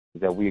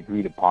that we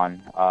agreed upon,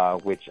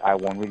 which I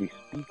won't really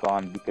speak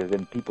on because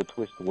then people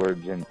twist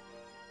words and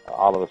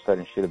all of a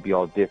sudden shit'll be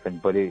all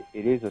different. But it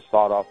is a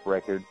sawed-off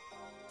record.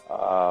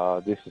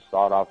 This is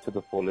sawed off to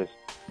the fullest.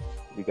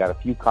 We got a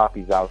few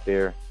copies out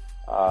there.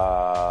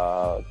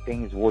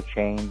 Things will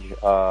change.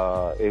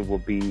 It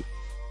will be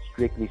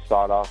strictly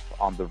sawed off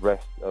on the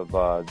rest of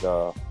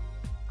the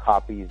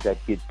copies that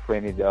get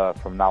printed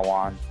from now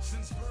on.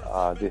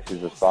 This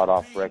is a sawed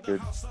off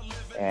record,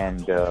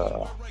 and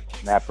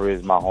Snapper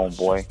is my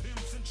homeboy,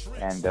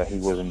 and he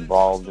was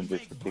involved in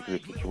this particular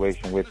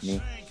situation with me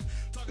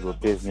through a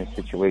business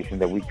situation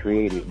that we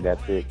created, and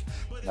that's it,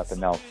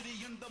 nothing else.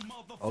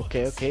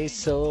 Okay,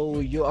 so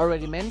you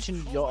already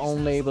mentioned your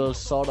own label,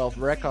 Sort of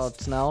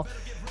Records now.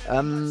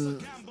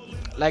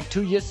 Like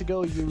 2 years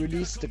ago, you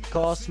released the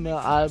Cosmo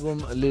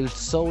album, a little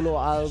solo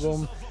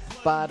album,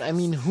 but I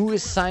mean, who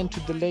is signed to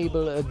the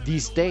label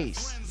these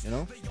days, you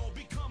know?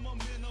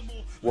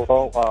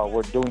 Well,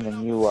 we're doing a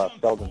new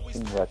Seldom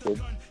Seen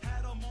record.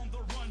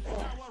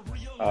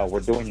 We're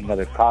doing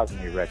another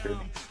Cosme record.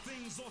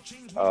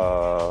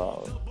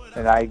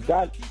 And I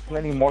got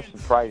plenty more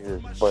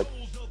surprises, but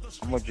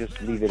I'm going to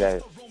just leave it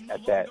at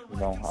that, you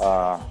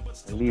know,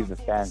 leave the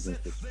fans in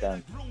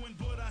suspense.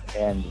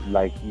 And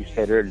like you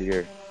said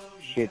earlier,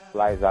 shit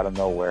flies out of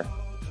nowhere.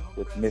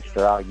 With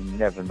Mr. Al, you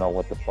never know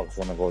what the fuck's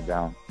going to go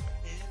down.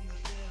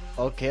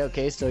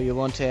 Okay, so you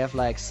want to have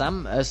like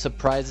some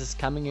surprises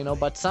coming, you know,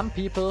 but some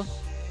people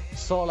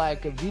saw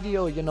like a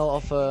video, you know,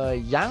 of a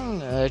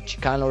young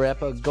Chicano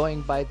rapper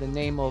going by the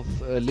name of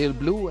Lil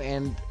Blue,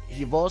 and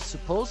he was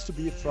supposed to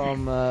be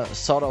from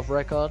Sort of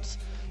Records,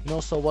 you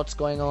know, so what's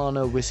going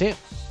on with him?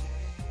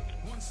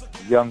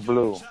 Young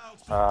Blue.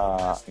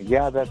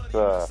 Yeah, that's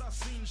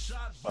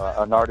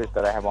an artist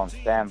that I have on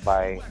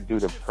standby due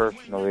to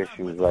personal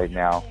issues right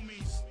now.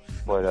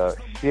 But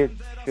shit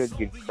should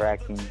get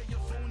cracking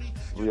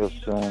real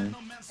soon,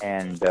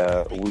 and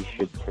we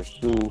should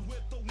pursue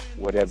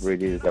whatever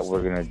it is that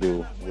we're going to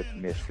do with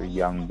Mr.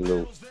 Young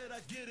Blue.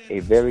 A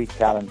very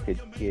talented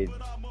kid,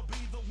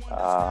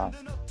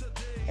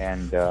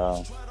 and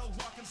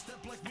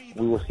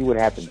we will see what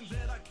happens.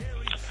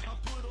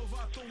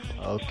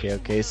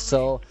 Okay,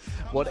 so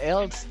what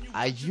else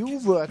are you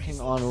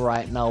working on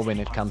right now when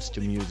it comes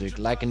to music?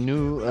 Like a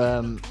new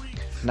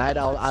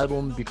Knightowl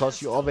album,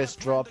 because you always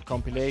drop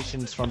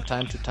compilations from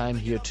time to time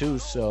here too,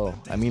 so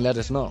I mean, let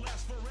us know.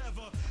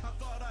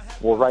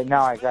 Well, right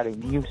now I got a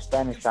new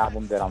Spanish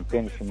album that I'm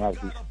finishing as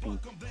we speak,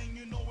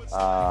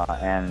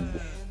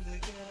 and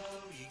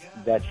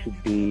that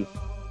should be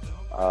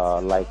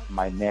like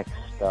my next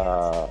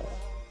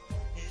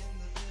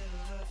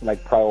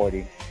like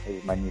priority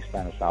is my new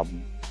Spanish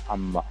album.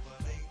 I'm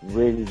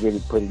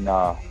really putting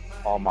all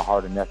my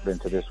heart and effort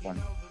into this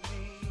one,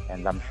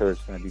 and I'm sure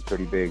it's going to be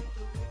pretty big.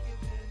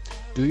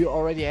 Do you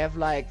already have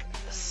like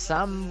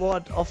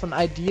somewhat of an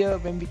idea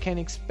when we can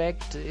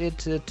expect it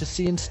to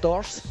see in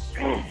stores?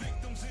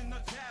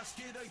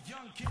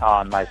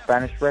 On my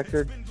Spanish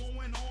record,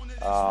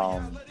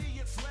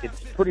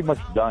 it's pretty much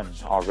done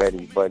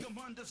already, but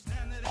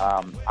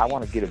I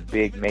want to get a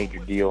big major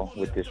deal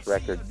with this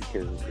record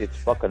because it's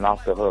fucking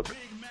off the hook.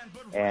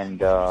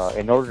 And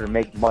in order to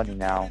make money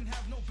now,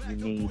 you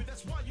need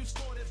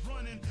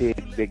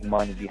big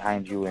money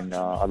behind you, and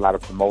a lot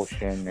of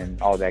promotion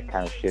and all that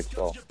kind of shit.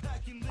 So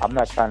I'm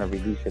not trying to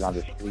release it on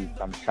the streets.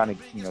 I'm trying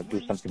to, you know,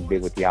 do something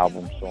big with the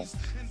album. So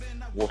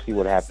we'll see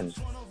what happens.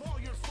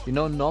 You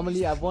know,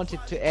 normally I wanted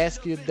to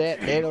ask you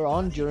that later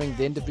on during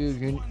the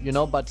interview, you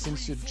know, but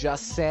since you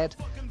just said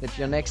that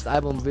your next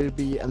album will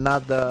be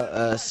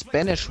another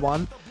Spanish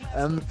one,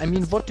 I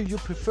mean, what do you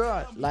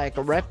prefer? Like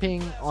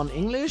rapping on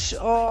English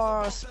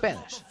or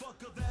Spanish?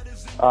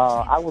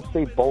 I would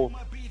say both,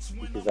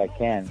 because I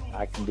can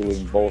do it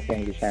in both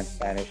English and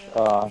Spanish.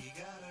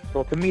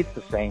 So to me, it's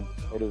the same.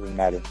 It doesn't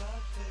matter.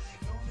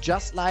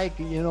 Just like,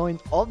 you know, in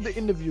all the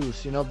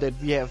interviews, you know, that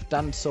we have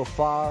done so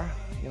far,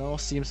 you know,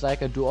 seems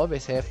like I do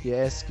always have to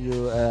ask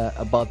you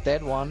about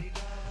that one.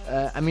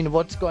 I mean,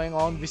 what's going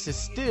on with the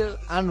still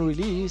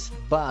unreleased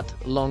but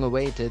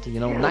long-awaited, you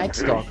know, Night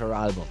Stalker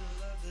album?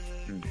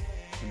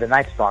 The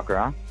Night Stalker,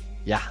 huh?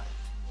 Yeah.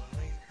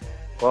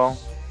 Well,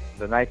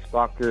 the Night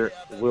Stalker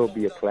will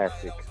be a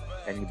classic,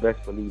 and you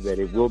best believe that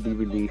it will be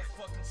released.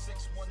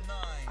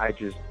 I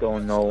just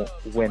don't know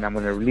when I'm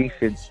going to release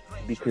it,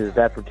 because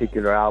that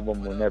particular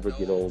album will never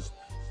get old.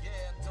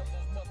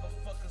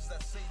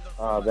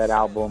 That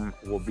album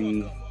will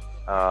be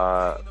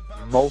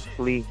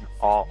mostly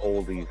all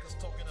oldies,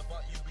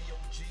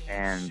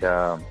 and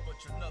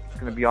it's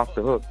going to be off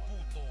the hook.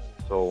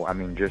 So, I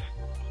mean, just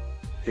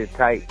sit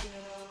tight,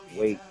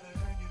 wait,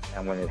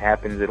 and when it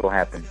happens, it'll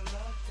happen.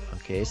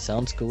 Okay,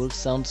 sounds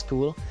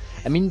cool.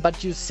 I mean,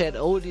 but you said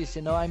oldies,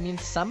 you know, I mean,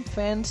 some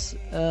fans,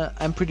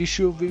 I'm pretty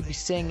sure will be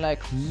saying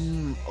like,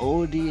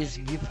 oldies,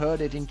 we've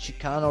heard it in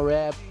Chicano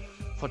rap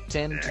for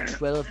 10 to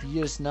 12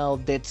 years now,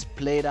 that's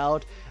played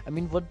out. I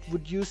mean, what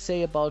would you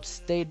say about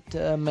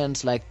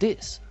statements like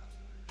this?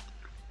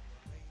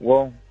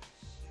 Well,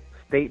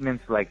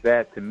 statements like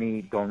that to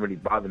me don't really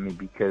bother me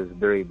because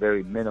they're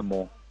very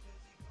minimal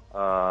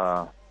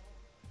uh,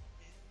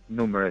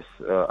 numerous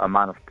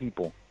amount of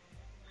people.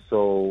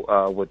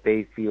 So what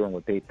they feel and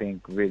what they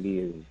think really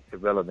is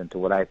irrelevant to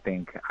what I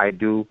think. I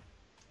do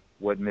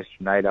what Mr.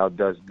 Knightowl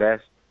does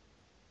best,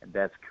 and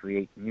that's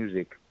create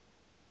music.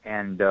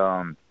 And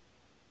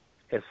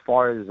as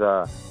far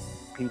as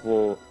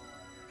people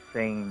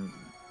saying,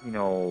 you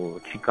know,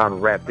 Chicano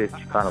rap this,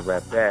 Chicano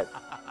rap that,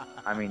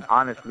 I mean,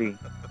 honestly,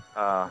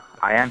 I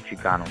am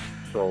Chicano,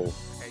 so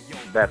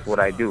that's what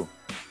I do.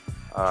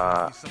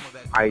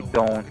 I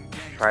don't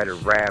try to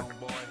rap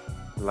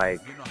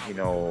like, you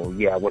know,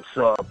 yeah, what's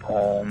up,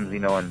 Holmes, you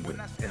know, and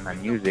in my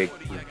music.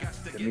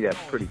 To me, that's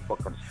pretty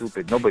fucking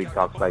stupid. Nobody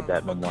talks like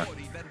that no more.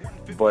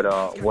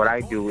 But what I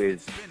do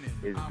is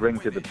bring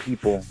to the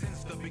people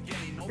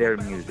their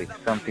music,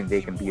 something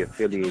they can be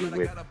affiliated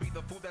with.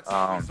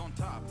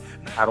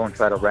 I don't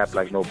try to rap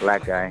like no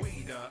black guy.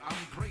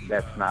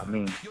 That's not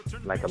me.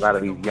 Like a lot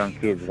of these young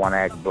kids want to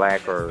act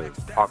black or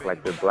talk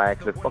like they're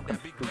black. They're fucking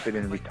stupid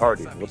and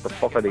retarded. What the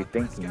fuck are they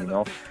thinking, you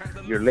know?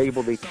 You're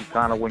labeled a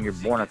Chicano when you're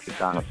born a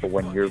Chicano. So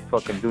when you're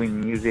fucking doing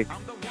music,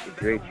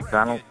 if you're a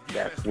Chicano,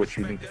 that's what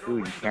you need to do.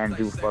 You can't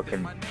do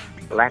fucking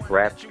black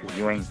rap because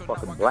you ain't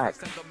fucking black.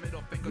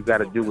 You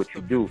gotta do what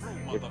you do.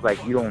 It's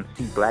like you don't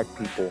see black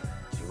people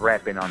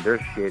rapping on their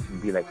shit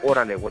and be like,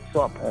 Orale, what's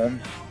up,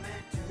 Holmes?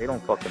 They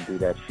don't fucking do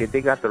that shit.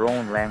 They got their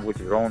own language,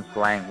 their own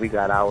slang. We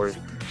got ours.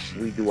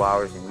 We do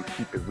ours, and we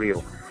keep it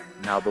real.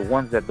 Now, the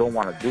ones that don't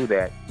want to do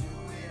that,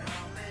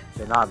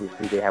 then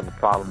obviously they have a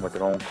problem with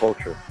their own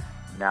culture.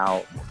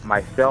 Now,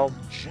 myself,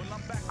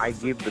 I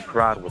give the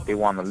crowd what they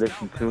want to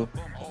listen to,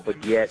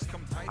 but yet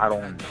I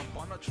don't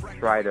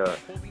try to,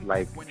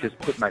 like, just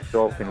put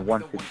myself in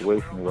one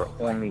situation where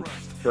only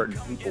certain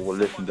people will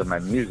listen to my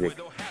music.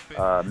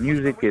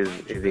 Music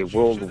is a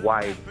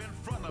worldwide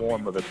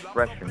form of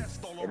expression,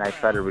 and I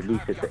try to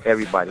release it to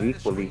everybody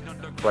equally,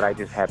 but I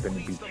just happen to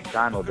be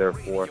Chicano,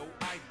 therefore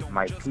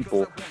my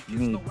people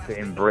need to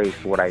embrace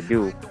what I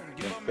do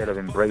instead of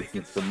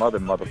embracing some other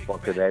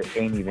motherfucker that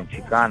ain't even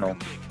Chicano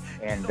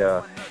and,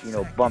 you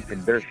know,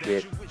 bumping their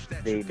shit.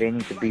 They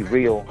need to be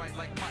real,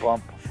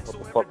 bump what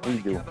the fuck we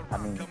do. I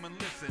mean,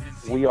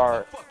 we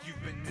are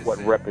what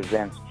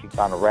represents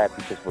Chicano rap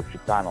because we're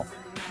Chicano.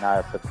 Now,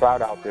 if the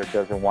crowd out there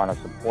doesn't want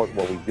to support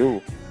what we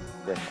do,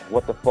 then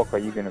what the fuck are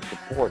you going to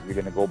support? You're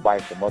going to go buy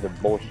some other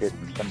bullshit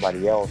from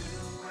somebody else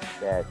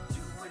that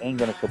ain't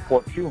going to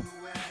support you,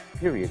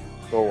 period.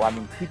 So, I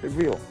mean, keep it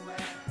real.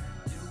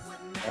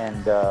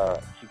 And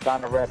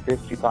Chicano rap is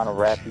Chicano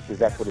rap because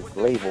that's what it's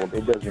labeled.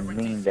 It doesn't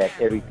mean that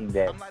everything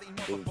that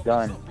is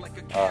done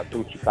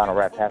through Chicano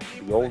rap has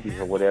to be oldies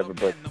or whatever,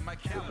 but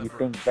if you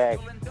think back,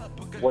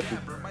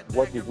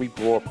 what did we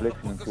grow up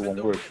listening to when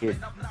we were kids?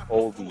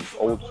 Oldies,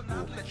 old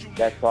school.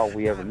 That's all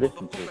we ever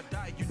listened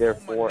to.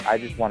 Therefore, I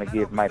just want to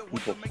give my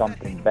people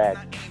something back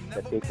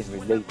that they can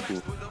relate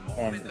to.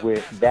 And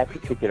with that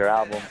particular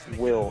album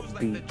will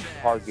be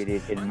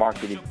targeted and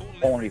marketed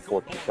only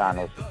for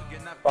Chicanos.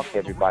 Fuck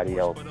everybody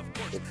else.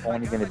 It's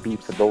only going to be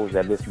for those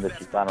that listen to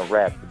Chicano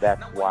rap.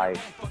 That's why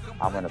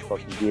I'm going to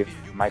fucking give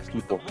my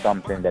people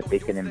something that they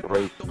can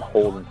embrace and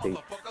hold and say,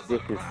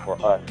 this is for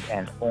us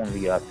and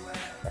only us,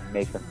 and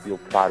make them feel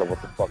proud of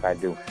what the fuck I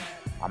do.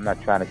 I'm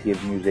not trying to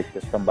give music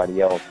to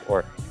somebody else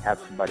or have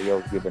somebody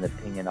else give an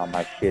opinion on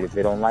my shit. If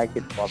they don't like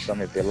it, fuck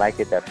them. If they like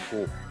it, that's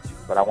cool.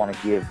 But I want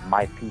to give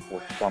my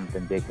people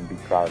something they can be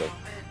proud of.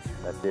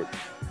 That's it.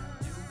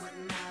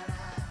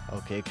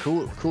 Okay,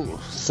 cool.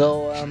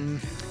 So,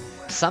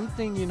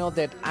 something, you know,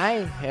 that I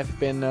have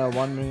been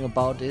wondering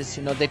about is,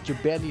 you know, that you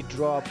barely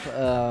drop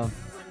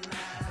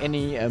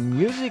any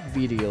music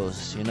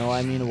videos, you know,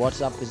 I mean,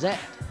 what's up with that?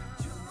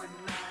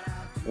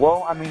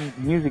 Well, I mean,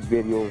 music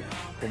videos,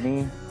 to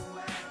me,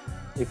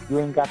 if you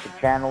ain't got the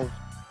channels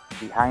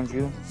behind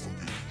you,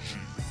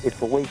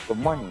 it's a waste of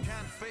money.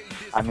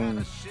 I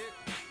mean,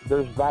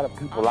 there's a lot of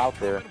people out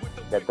there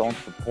that don't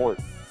support,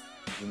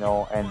 you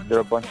know, and they're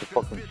a bunch of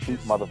fucking cheap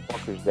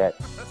motherfuckers that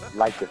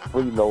like to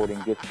freeload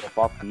and get stuff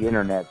off the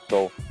internet.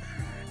 So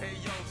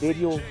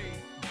videos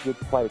get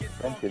quite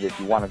expensive if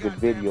you want a good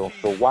video.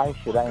 So why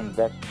should I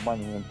invest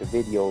money into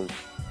videos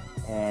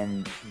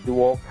and do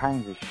all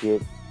kinds of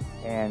shit,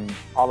 and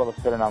all of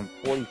a sudden I'm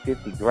 40,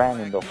 50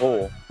 grand in the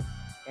hole,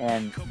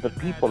 and the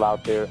people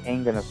out there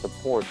ain't gonna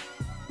support.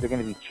 They're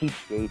gonna be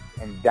cheapskates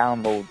and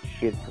download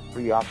shit for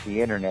free off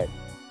the internet.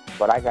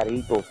 But I gotta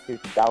eat those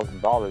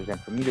 $50,000, and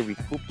for me to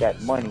recoup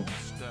that money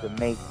to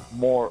make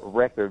more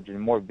records and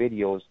more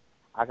videos,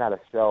 I gotta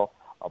sell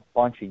a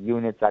bunch of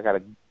units. I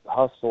gotta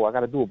hustle. I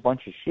gotta do a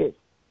bunch of shit.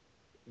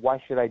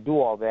 Why should I do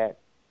all that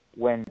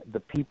when the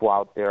people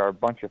out there are a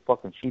bunch of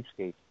fucking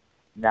cheapskates?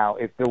 Now,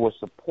 if there was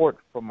support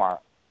from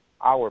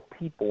our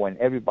people and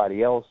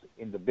everybody else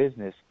in the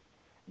business,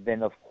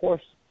 then of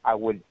course I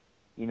would,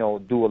 you know,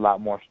 do a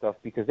lot more stuff,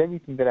 because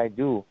everything that I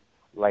do,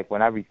 like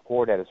when I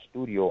record at a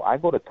studio, I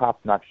go to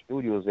top-notch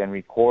studios and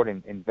record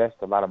and invest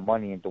a lot of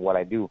money into what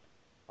I do.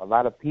 A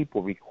lot of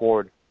people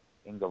record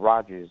in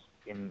garages,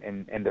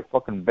 in their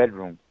fucking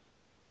bedroom,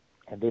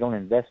 and they don't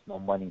invest no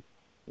money.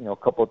 You know, a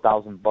couple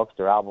 $1,000 bucks,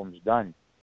 their album's done.